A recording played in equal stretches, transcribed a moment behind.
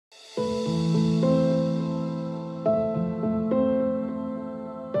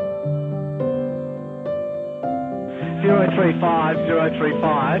035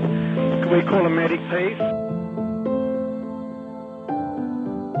 035. Can we call a medic, please?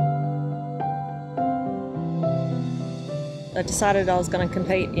 I decided I was going to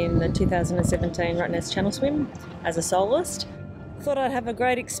compete in the 2017 Rottnest Channel Swim as a soloist. Thought I'd have a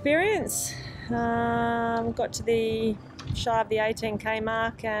great experience. Got to the shy of the 18k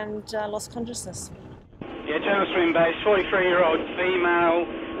mark and lost consciousness. Yeah, Channel Swim base, 43-year-old female,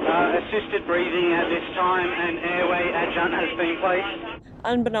 assisted breathing at this time and airway adjunct has been placed.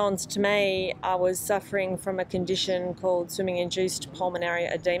 Unbeknownst to me, I was suffering from a condition called swimming-induced pulmonary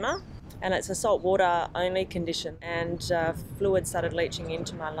edema, and it's a saltwater only condition, and fluid started leaching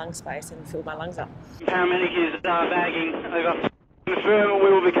into my lung space and filled my lungs up. Paramedic is bagging, over. Confirm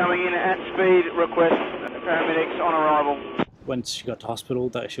we will be coming in at speed, request paramedics on arrival. When she got to hospital,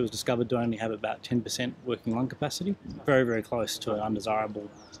 that she was discovered to only have about 10% working lung capacity. Very, very close to an undesirable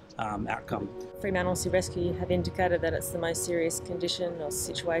outcome. Fremantle Sea Rescue have indicated that it's the most serious condition or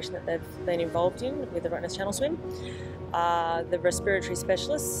situation that they've been involved in with the Rottnest Channel Swim. The respiratory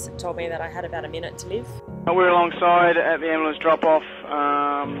specialists told me that I had about a minute to live. We're alongside at the ambulance drop-off,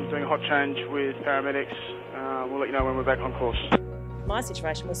 doing a hot change with paramedics. We'll let you know when we're back on course. My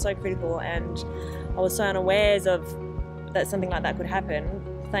situation was so critical and I was so unawares of that something like that could happen.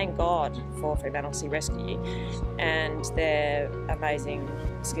 Thank God for Fremantle Sea Rescue and their amazing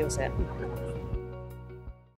skill set.